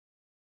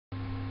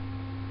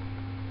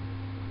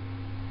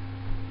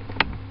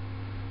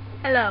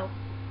Hello,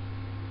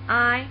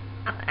 I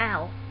am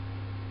L.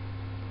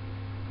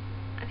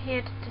 I'm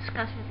here to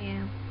discuss with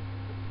you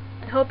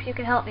and hope you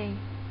can help me,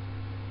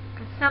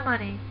 because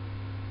somebody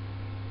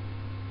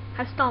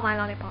has stole my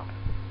lollipop.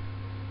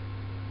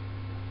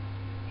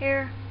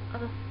 Here are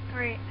the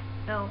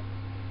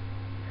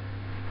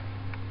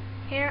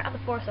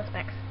four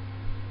suspects: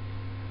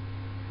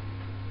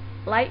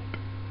 Light,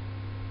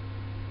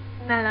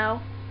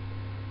 Mello,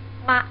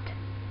 Matt,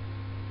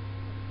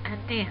 and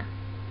Nia.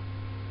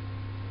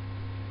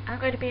 I'm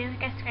going to be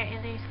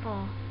investigating these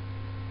four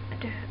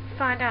and to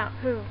find out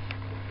who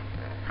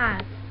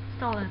has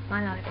stolen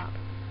my lollipop.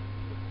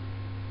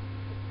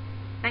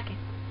 Thank you.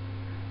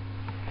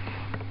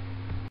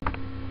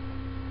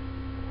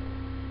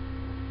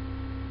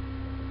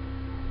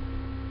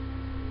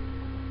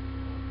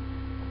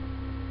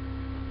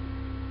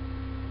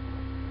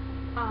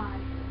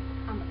 I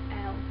am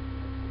L.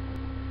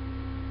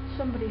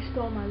 Somebody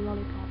stole my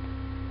lollipop.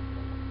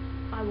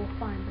 I will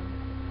find them,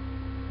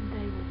 and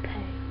they will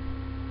pay.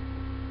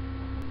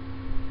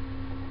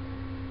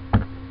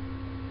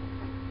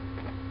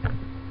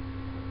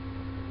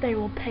 They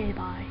will pay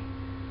by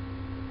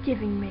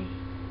giving me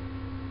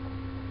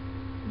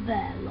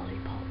their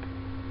lollipop.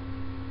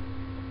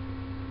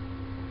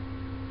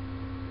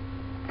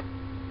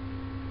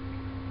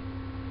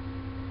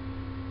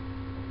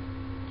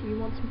 Do you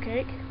want some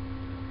cake?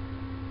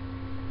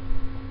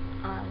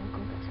 I will go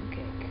get some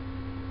cake.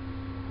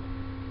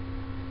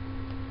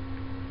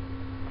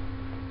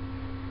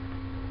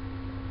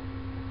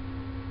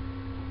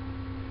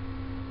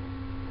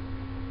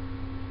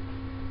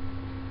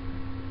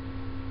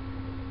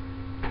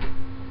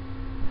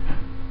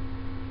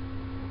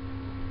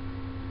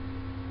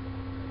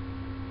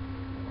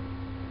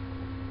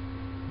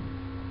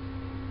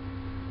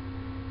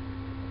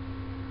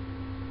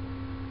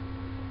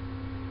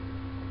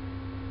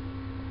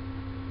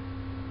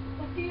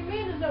 What do you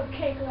mean there's no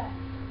cake left?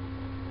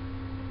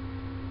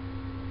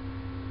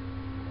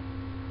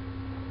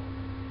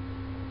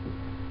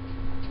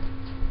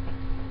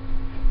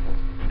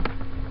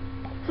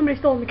 Somebody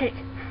stole the cake.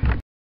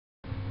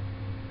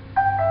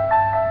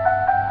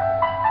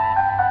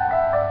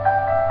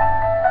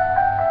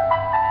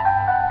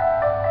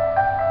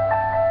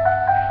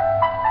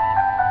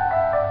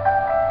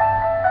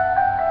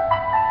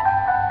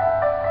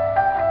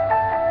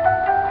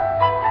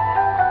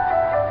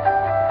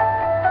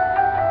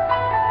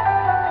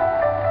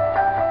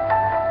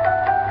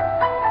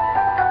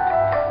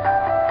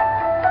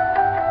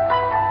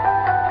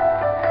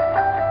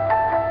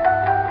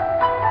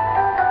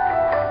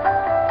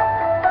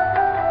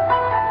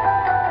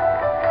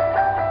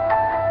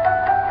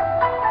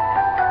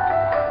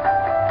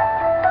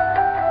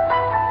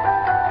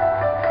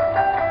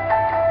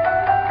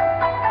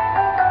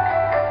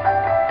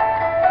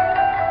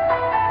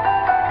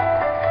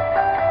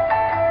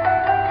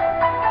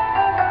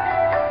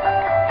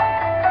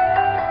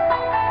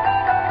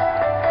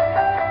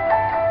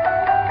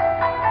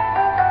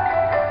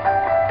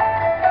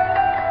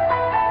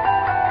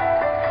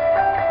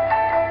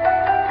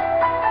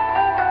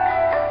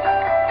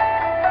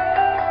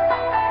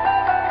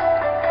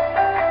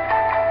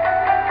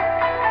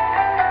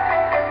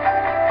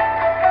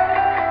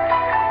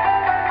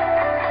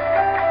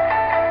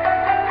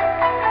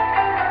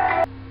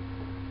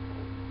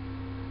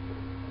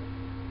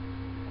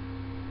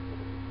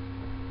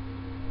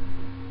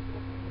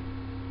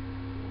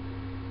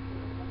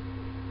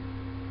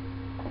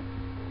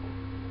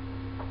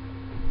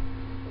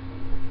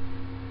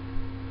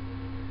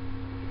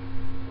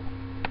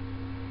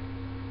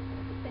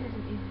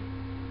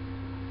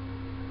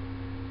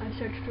 I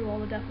searched through all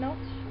the death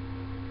notes.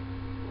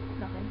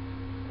 Nothing.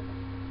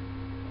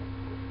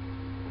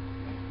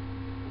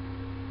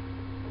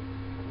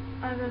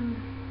 I've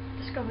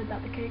discovered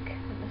that the cake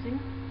went missing,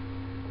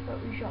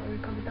 but we shortly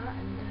recovered that,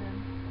 and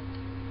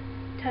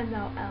turns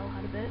out L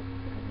had a bit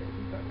because it was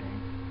his birthday.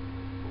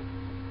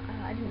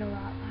 I didn't know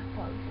that. I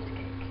thought it was just a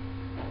cake.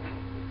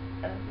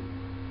 I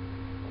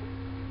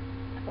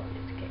thought it was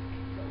just a cake,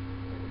 but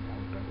it was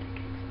L's birthday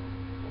cake.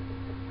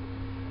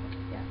 So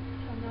yeah.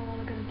 So now all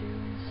I gotta do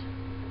is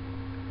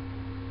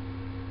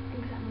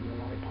examine the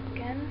lollipop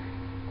again,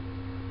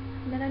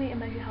 and then I need to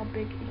measure how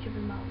big each of the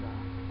mouths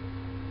are.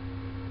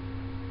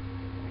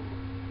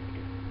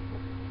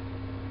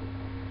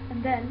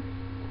 And then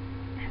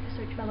I have to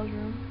search Mello's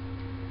room,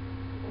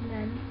 and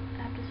then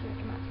I have to search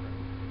Matt's room.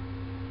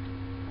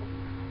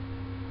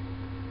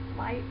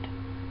 Light,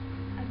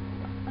 I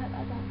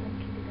don't think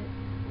he did it.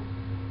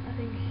 I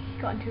think he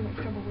got in too much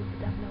trouble with the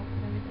death note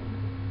and everything.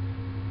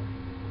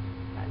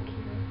 That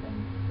killer thing.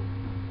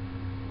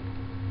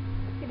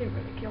 He didn't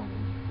really kill me.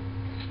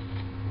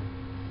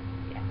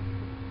 Yeah.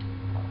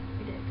 Well,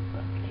 he did,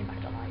 but he came back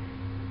to life.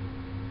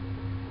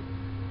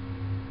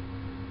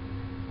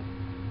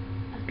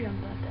 That's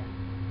beyond birthday.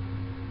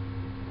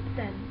 But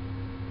then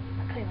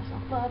I clean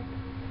myself up,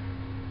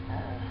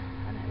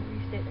 and I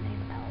restate the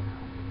name of L now.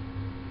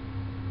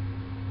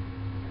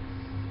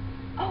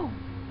 Oh,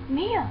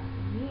 Nia.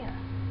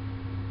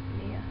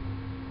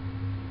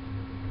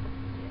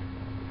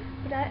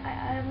 today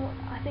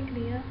I think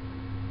Nia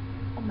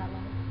or Mello,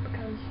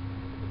 because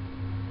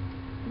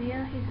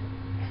Nia, he's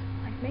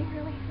like me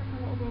really, he's like my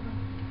little brother,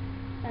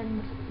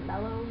 and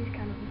Mello, he's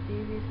kind of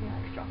mysterious, he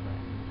likes chocolate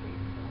and sweet,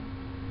 so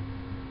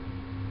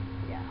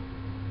yeah.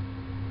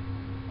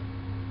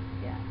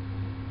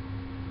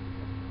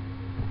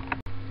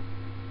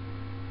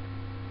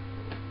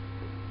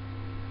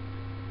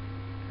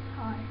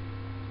 Hi.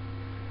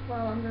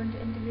 Well, I'm going to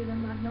interview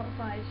them. I've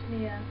notified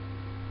Nia,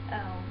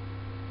 Elle,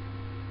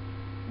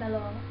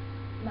 Mello,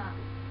 Matt.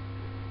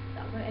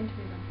 I'm going to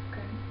interview them,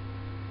 okay?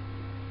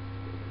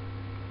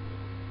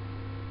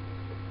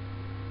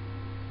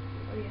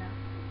 Oh yeah,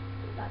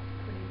 that's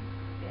pretty,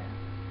 yeah.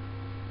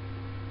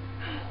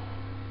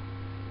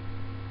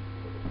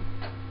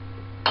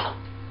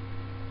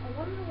 I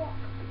wonder what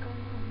could be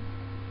going on.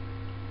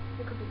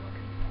 They could be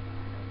working together,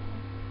 I don't know.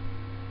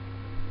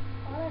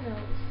 All I know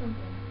is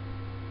something.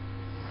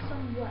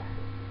 Somewhere.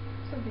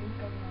 Something's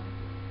going on.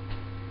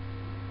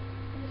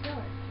 I just know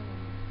it.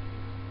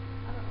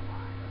 I don't know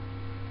why, but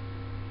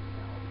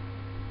no.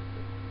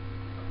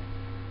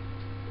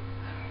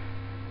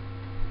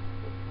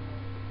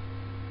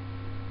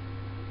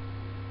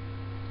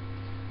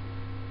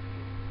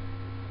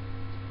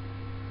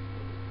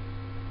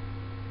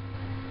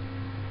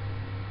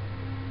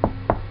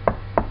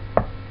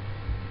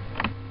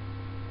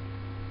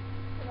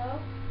 Hello?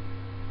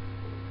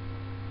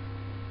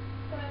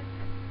 Come in.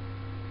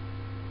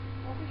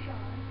 Don't be shy.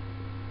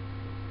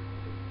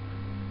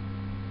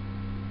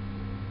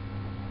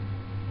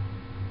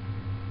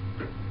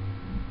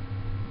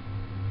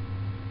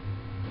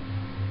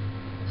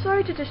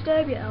 Sorry to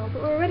disturb you, Elle,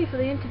 but we're ready for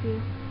the interview.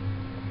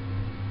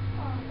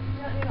 Oh,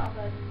 you're not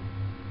ready.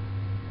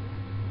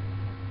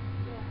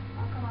 Yeah,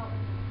 I'll come out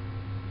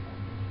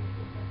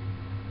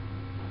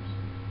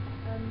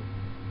and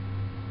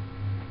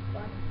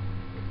bye.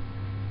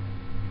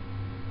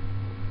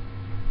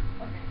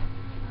 Okay.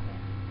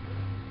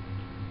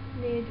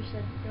 Nia just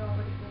said they're all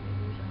ready for the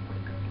interview, so I'm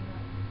gonna go do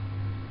that.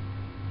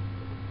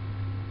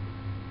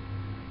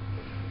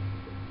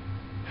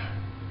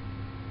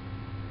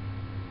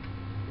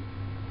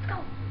 Let's go!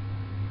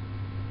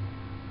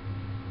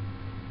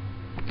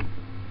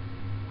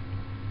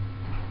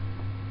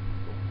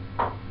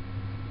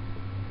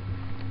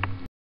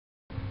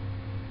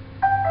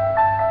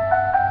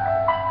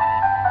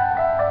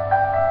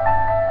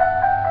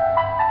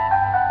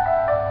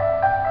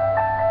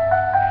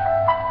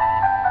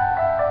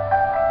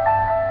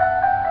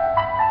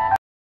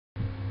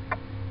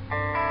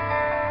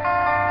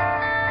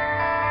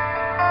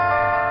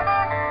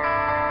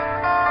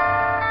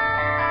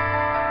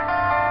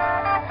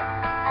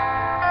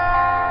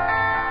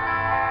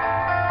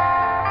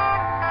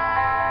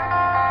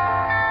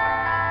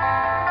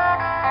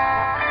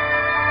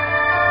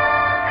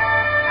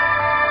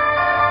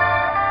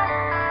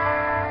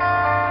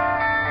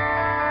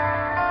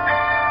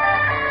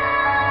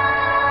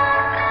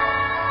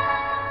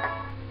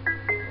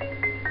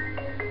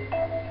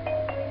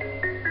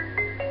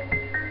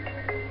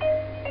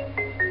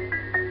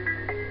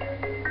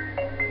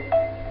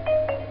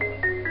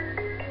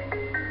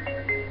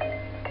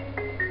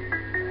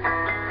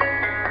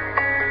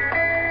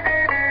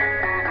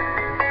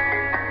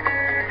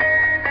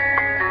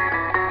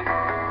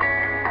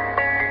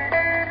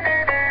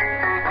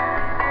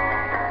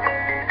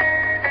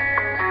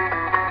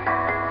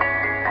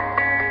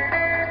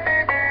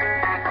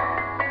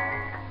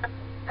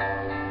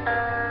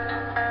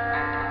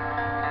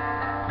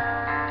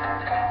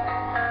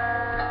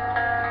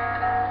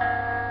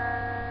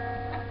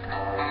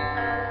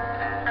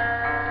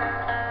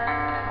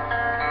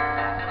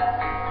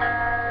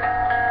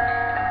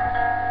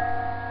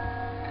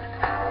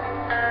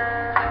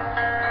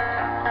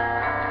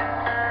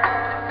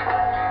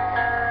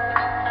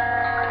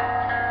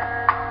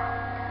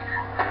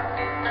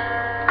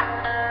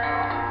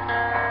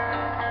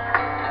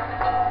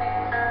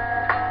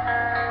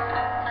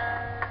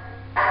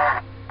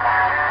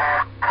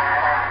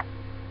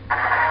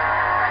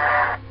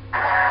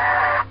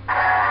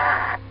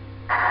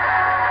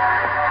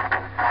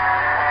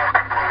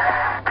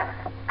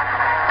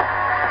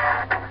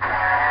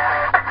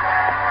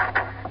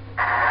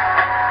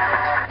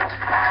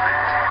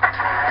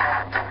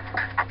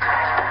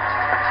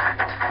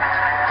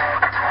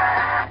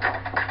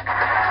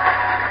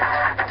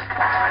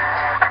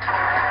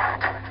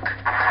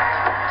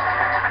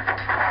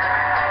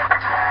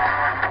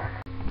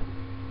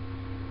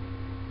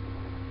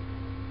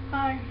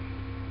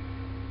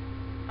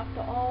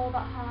 After all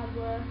that hard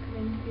work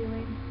and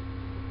interviewing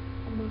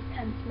and those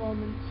tense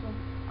moments of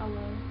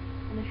our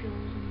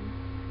initials and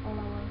all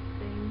our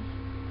things,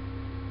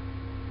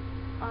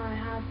 I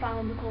have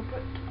found the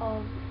culprit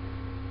of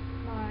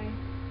my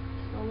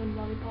stolen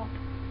lollipop,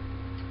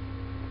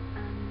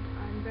 and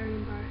I'm very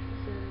embarrassed to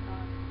say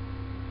that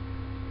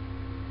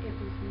it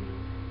was me.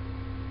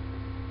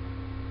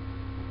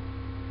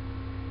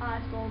 I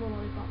stole the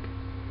lollipop.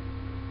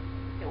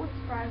 It would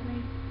surprise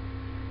me.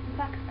 In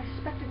fact, I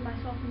suspected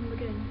myself from the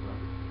beginning, but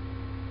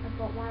I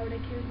thought, why would I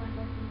accuse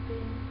myself of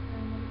being a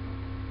lollipop?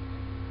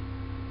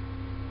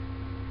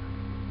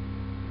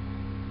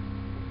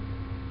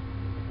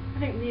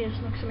 think Nia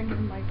snuck something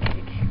in my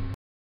cake.